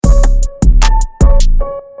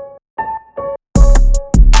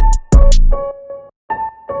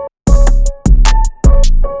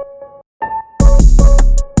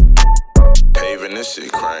Shit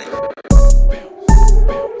crank.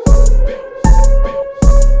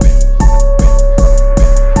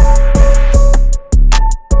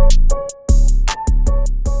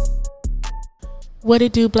 What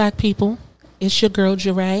it do, black people? It's your girl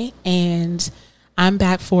Jeray, and I'm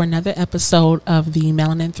back for another episode of the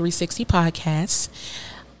Melanin 360 podcast.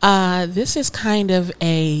 This is kind of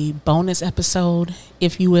a bonus episode,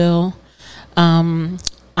 if you will.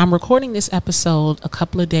 I'm recording this episode a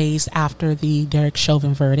couple of days after the Derek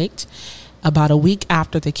Chauvin verdict, about a week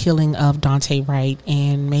after the killing of Daunte Wright,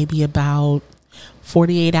 and maybe about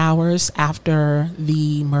 48 hours after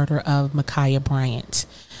the murder of Ma'Khia Bryant.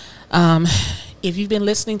 If you've been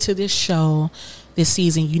listening to this show this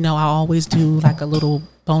season, you know I always do like a little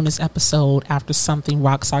bonus episode after something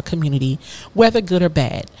rocks our community, whether good or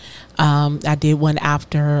bad. I did one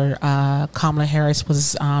after Kamala Harris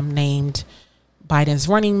was named Biden's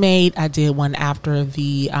running mate. I did one after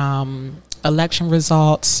the election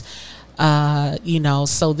results.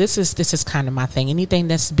 So this is kind of my thing. Anything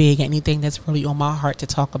that's big, anything that's really on my heart to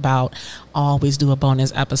talk about, I always do a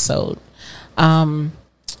bonus episode.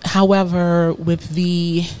 However, with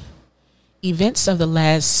the events of the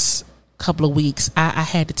last couple of weeks, I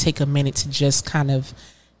had to take a minute to just kind of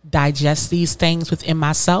digest these things within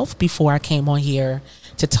myself before I came on here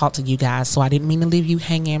to talk to you guys. So I didn't mean to leave you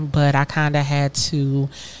hanging, but I kind of had to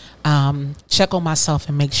check on myself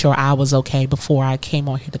and make sure I was okay before I came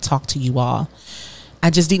on here to talk to you all. I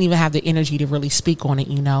just didn't even have the energy to really speak on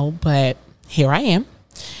it, but here I am.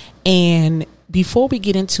 And before we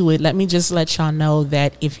get into it, let me just let y'all know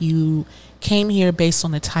that if you came here based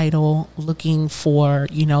on the title looking for,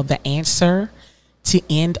 the answer to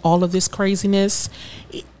end all of this craziness,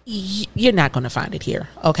 you're not going to find it here.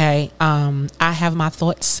 Okay. I have my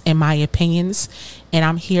thoughts and my opinions, and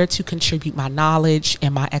I'm here to contribute my knowledge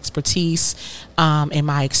and my expertise, and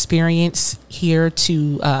my experience here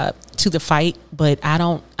to the fight. But I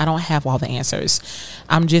don't have all the answers.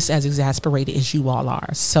 I'm just as exasperated as you all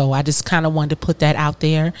are. So I just kind of wanted to put that out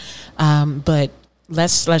there. But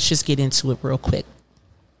let's just get into it real quick.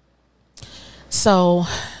 So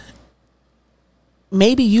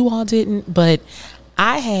maybe you all didn't, but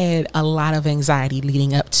I had a lot of anxiety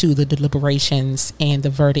leading up to the deliberations and the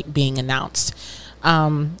verdict being announced.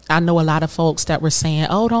 I know a lot of folks that were saying,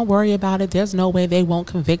 oh, don't worry about it. There's no way they won't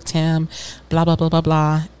convict him, blah, blah, blah, blah,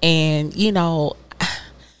 blah. And,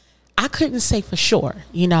 I couldn't say for sure.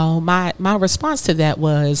 My response to that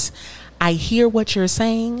was, I hear what you're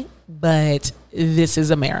saying, but this is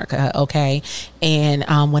America, okay? And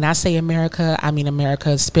when I say America, I mean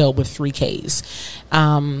America spelled with 3 Ks.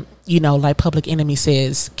 Like Public Enemy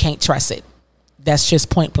says, can't trust it. That's just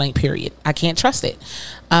point blank, period. I can't trust it.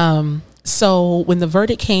 So when the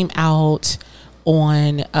verdict came out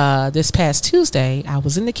on this past Tuesday, I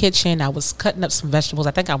was in the kitchen. I was cutting up some vegetables.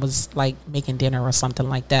 I think I was like making dinner or something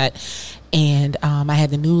like that. And I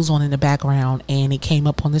had the news on in the background, and it came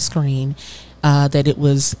up on the screen that it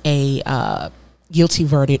was a guilty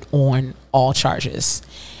verdict on all charges.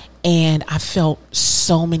 And I felt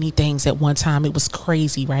so many things at one time. It was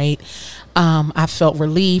crazy, right? I felt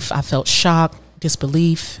relief. I felt shock,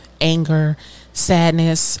 disbelief, anger,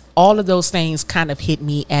 sadness. All of those things kind of hit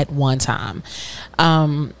me at one time.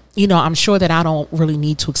 I'm sure that I don't really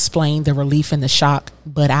need to explain the relief and the shock,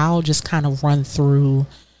 but I'll just kind of run through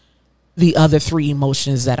the other 3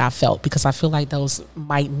 emotions that I felt, because I feel like those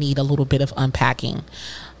might need a little bit of unpacking.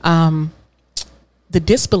 The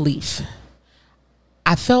disbelief.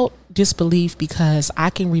 I felt disbelief because I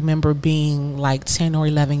can remember being like 10 or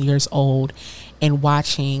 11 years old and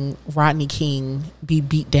watching Rodney King be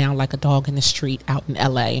beat down like a dog in the street out in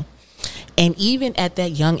LA. And even at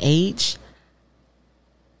that young age,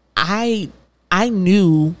 I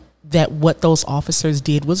knew that what those officers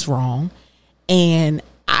did was wrong, and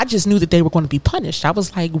I just knew that they were going to be punished. I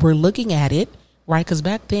was like, we're looking at it, right? Because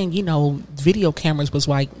back then, video cameras was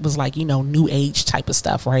like new age type of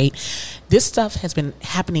stuff, right? This stuff has been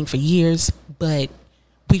happening for years, but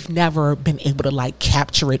we've never been able to like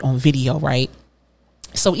capture it on video, right?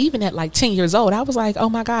 So even at like 10 years old, I was like, oh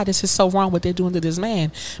my God, this is so wrong what they're doing to this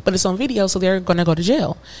man. But it's on video, so they're going to go to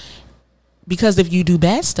jail. Because if you do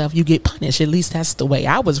bad stuff, you get punished. At least that's the way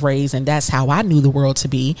I was raised, and that's how I knew the world to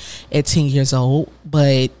be at 10 years old.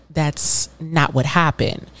 But that's not what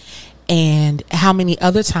happened. And how many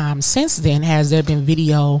other times since then has there been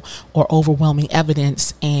video or overwhelming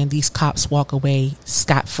evidence and these cops walk away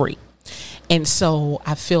scot-free? And so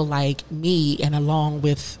I feel like me, and along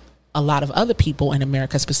with a lot of other people in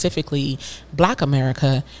America, specifically Black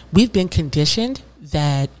America, we've been conditioned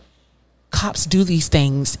that cops do these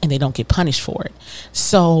things and they don't get punished for it.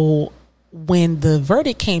 So when the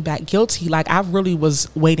verdict came back guilty, like I really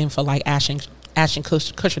was waiting for like Ashton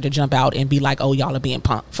Kutcher to jump out and be like, "Oh, y'all are being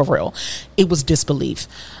punked for real." It was disbelief.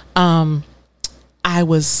 I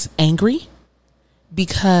was angry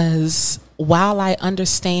because while I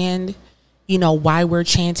understand, why we're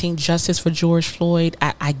chanting justice for George Floyd,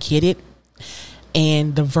 I get it.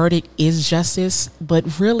 And the verdict is justice,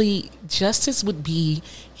 but really justice would be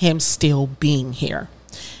him still being here.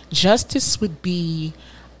 Justice would be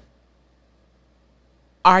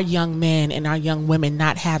our young men and our young women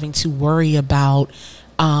not having to worry about,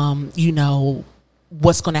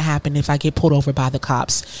 what's going to happen if I get pulled over by the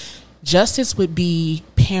cops. Justice would be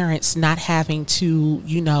parents not having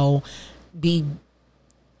to, be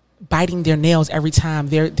biting their nails every time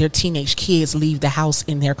their teenage kids leave the house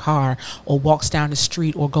in their car or walks down the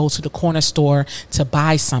street or goes to the corner store to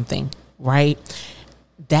buy something, right?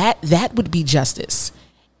 That would be justice.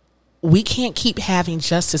 We can't keep having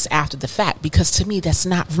justice after the fact, because to me, that's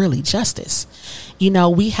not really justice.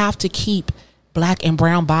 We have to keep black and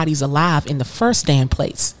brown bodies alive in the first damn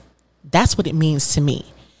place. That's what it means to me.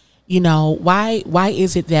 Why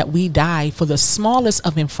is it that we die for the smallest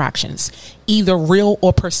of infractions, either real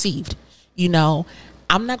or perceived?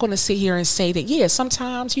 I'm not going to sit here and say that, yeah,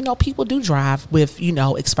 sometimes, people do drive with,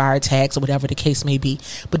 expired tags or whatever the case may be.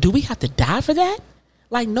 But do we have to die for that?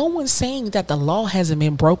 Like, no one's saying that the law hasn't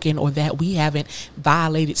been broken or that we haven't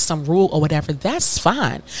violated some rule or whatever. That's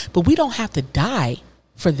fine. But we don't have to die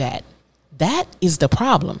for that. That is the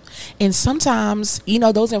problem. And sometimes,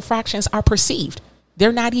 those infractions are perceived.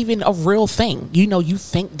 They're not even a real thing. You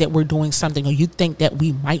think that we're doing something, or you think that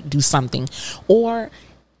we might do something, or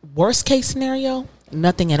worst case scenario,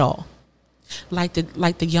 nothing at all. Like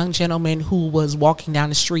the young gentleman who was walking down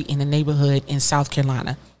the street in a neighborhood in South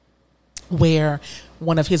Carolina, where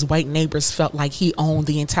one of his white neighbors felt like he owned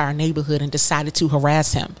the entire neighborhood and decided to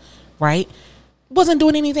harass him, right? Wasn't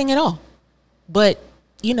doing anything at all. But,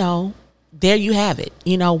 there you have it.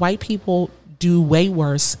 White people do way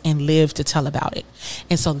worse and live to tell about it.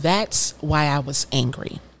 And so that's why I was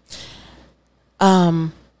angry.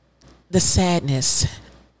 The sadness.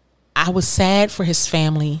 I was sad for his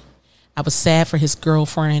family. I was sad for his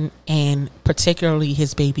girlfriend, and particularly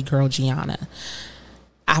his baby girl, Gianna.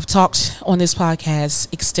 I've talked on this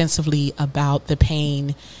podcast extensively about the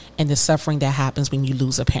pain and the suffering that happens when you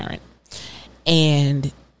lose a parent.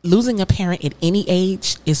 And losing a parent at any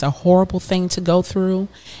age is a horrible thing to go through.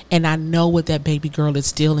 And I know what that baby girl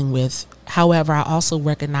is dealing with. However, I also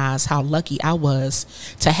recognize how lucky I was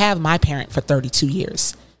to have my parent for 32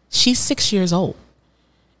 years. She's 6 years old.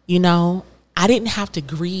 I didn't have to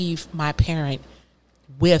grieve my parent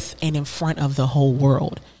with and in front of the whole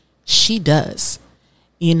world. She does.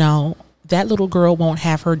 That little girl won't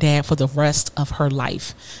have her dad for the rest of her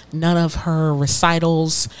life. None of her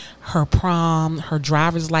recitals, her prom, her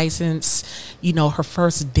driver's license, her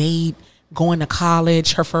first date, going to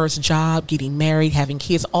college, her first job, getting married, having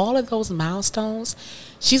kids, all of those milestones,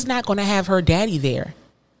 she's not going to have her daddy there.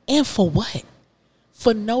 And for what?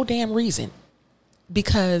 For no damn reason.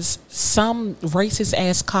 Because some racist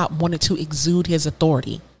ass cop wanted to exude his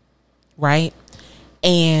authority, right?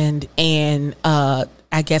 And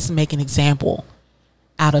I guess make an example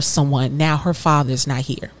out of someone. Now her father's not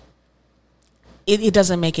here. It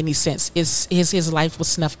doesn't make any sense. His life was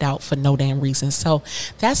snuffed out for no damn reason. So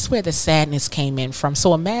that's where the sadness came in from.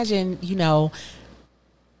 So imagine,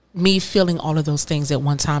 me feeling all of those things at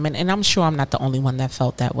one time. And I'm sure I'm not the only one that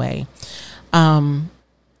felt that way.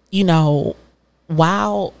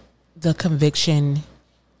 While the conviction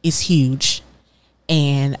is huge,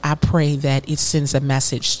 and I pray that it sends a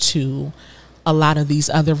message to a lot of these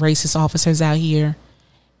other racist officers out here,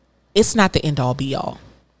 it's not the end all be all.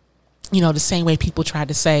 The same way people tried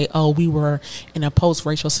to say, oh, we were in a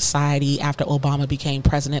post-racial society after Obama became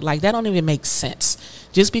president. Like, that don't even make sense.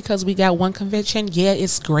 Just because we got one conviction, yeah,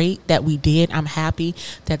 it's great that we did. I'm happy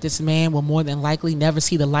that this man will more than likely never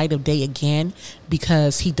see the light of day again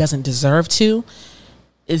because he doesn't deserve to.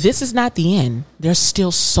 This is not the end. There's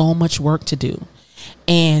still so much work to do.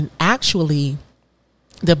 And actually,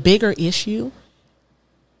 the bigger issue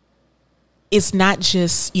is not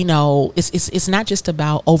just, it's not just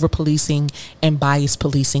about over policing and bias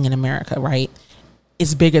policing in America, right?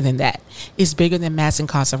 It's bigger than that. It's bigger than mass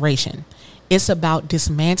incarceration. It's about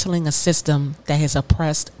dismantling a system that has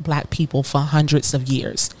oppressed black people for hundreds of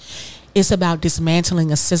years. It's about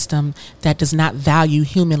dismantling a system that does not value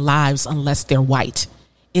human lives unless they're white.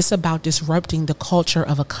 It's about disrupting the culture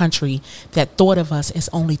of a country that thought of us as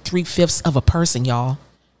only 3/5 of a person, y'all.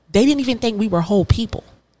 They didn't even think we were whole people.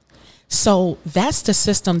 So that's the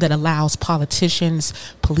system that allows politicians,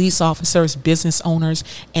 police officers, business owners,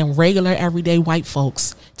 and regular everyday white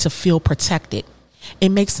folks to feel protected. It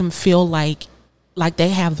makes them feel like they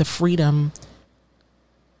have the freedom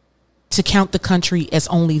to count the country as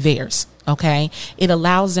only theirs. Okay. It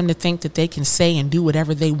allows them to think that they can say and do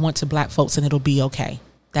whatever they want to black folks and it'll be okay.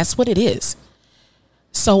 That's what it is.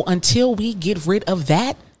 So until we get rid of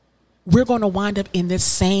that, we're going to wind up in this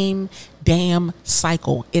same damn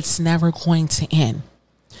cycle. It's never going to end.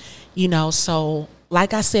 So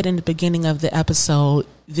like I said in the beginning of the episode,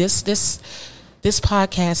 this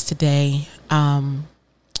podcast today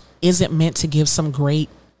isn't meant to give some great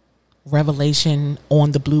revelation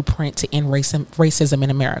on the blueprint to end racism in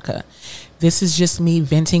America. This is just me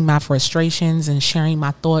venting my frustrations and sharing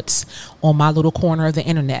my thoughts on my little corner of the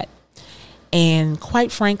internet. And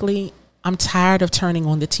quite frankly, I'm tired of turning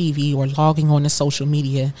on the TV or logging on to social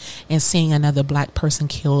media and seeing another black person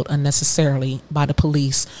killed unnecessarily by the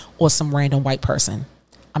police or some random white person.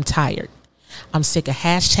 I'm tired. I'm sick of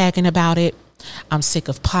hashtagging about it. I'm sick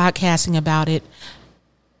of podcasting about it.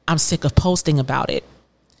 I'm sick of posting about it.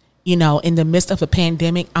 In the midst of a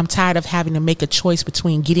pandemic, I'm tired of having to make a choice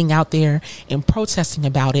between getting out there and protesting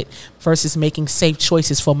about it versus making safe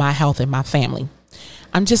choices for my health and my family.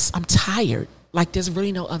 I'm tired. Like, there's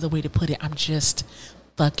really no other way to put it. I'm just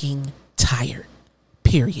fucking tired,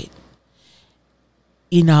 period.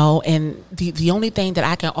 And the only thing that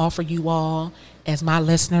I can offer you all as my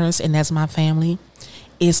listeners and as my family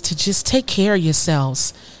is to just take care of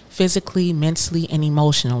yourselves physically, mentally, and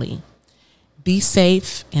emotionally. Be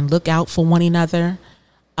safe and look out for one another.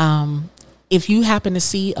 If you happen to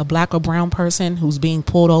see a black or brown person who's being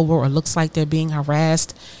pulled over or looks like they're being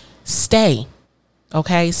harassed, stay.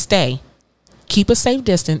 Okay, stay. Keep a safe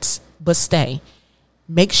distance, but stay.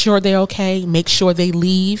 Make sure they're okay. Make sure they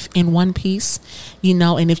leave in one piece,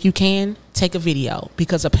 and if you can, take a video,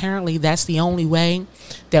 because apparently that's the only way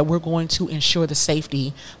that we're going to ensure the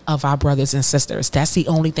safety of our brothers and sisters. That's the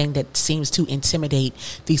only thing that seems to intimidate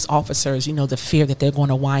these officers, the fear that they're going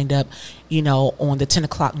to wind up, on the 10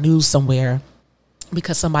 o'clock news somewhere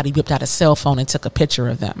because somebody whipped out a cell phone and took a picture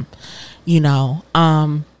of them,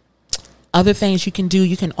 Other things you can do,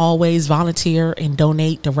 you can always volunteer and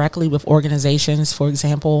donate directly with organizations. For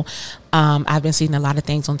example, I've been seeing a lot of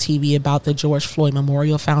things on TV about the George Floyd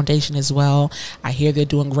Memorial Foundation as well. I hear they're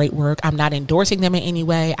doing great work. I'm not endorsing them in any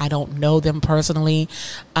way. I don't know them personally,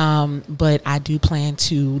 but I do plan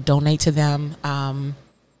to donate to them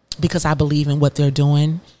because I believe in what they're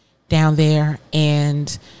doing down there.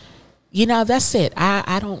 And that's it.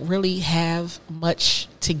 I don't really have much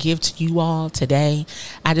to give to you all today.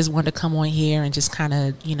 I just wanted to come on here and just kind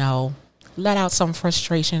of, let out some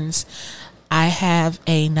frustrations. I have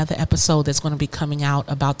another episode that's going to be coming out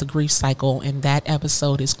about the grief cycle, and that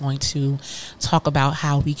episode is going to talk about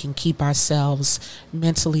how we can keep ourselves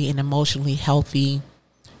mentally and emotionally healthy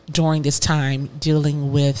during this time,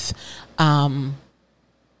 dealing with not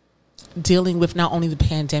only the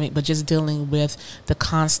pandemic, but just dealing with the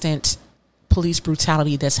constant police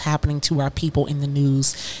brutality that's happening to our people in the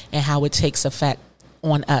news and how it takes effect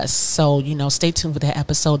on us. So, stay tuned for that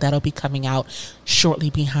episode. That'll be coming out shortly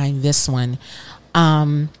behind this one.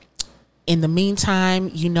 In the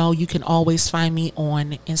meantime, you can always find me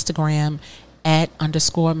on Instagram at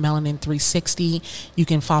 _melanin360. You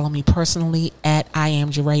can follow me personally at I am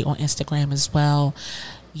Jeray on Instagram as well.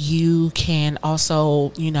 You can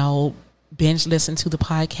also, binge listen to the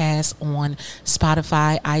podcast on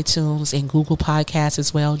Spotify, iTunes, and Google Podcasts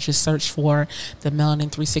as well. Just search for the Melanin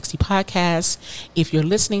 360 podcast. If you're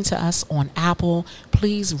listening to us on Apple,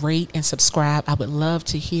 please rate and subscribe. I would love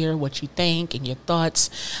to hear what you think and your thoughts.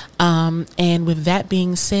 And with that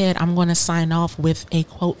being said, I'm going to sign off with a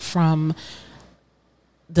quote from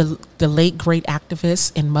the late great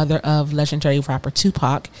activist and mother of legendary rapper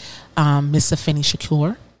Tupac, Miss Afeni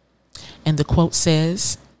Shakur. And the quote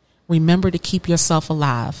says, "Remember to keep yourself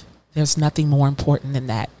alive. There's nothing more important than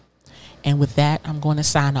that." And with that, I'm going to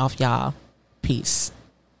sign off, y'all. Peace.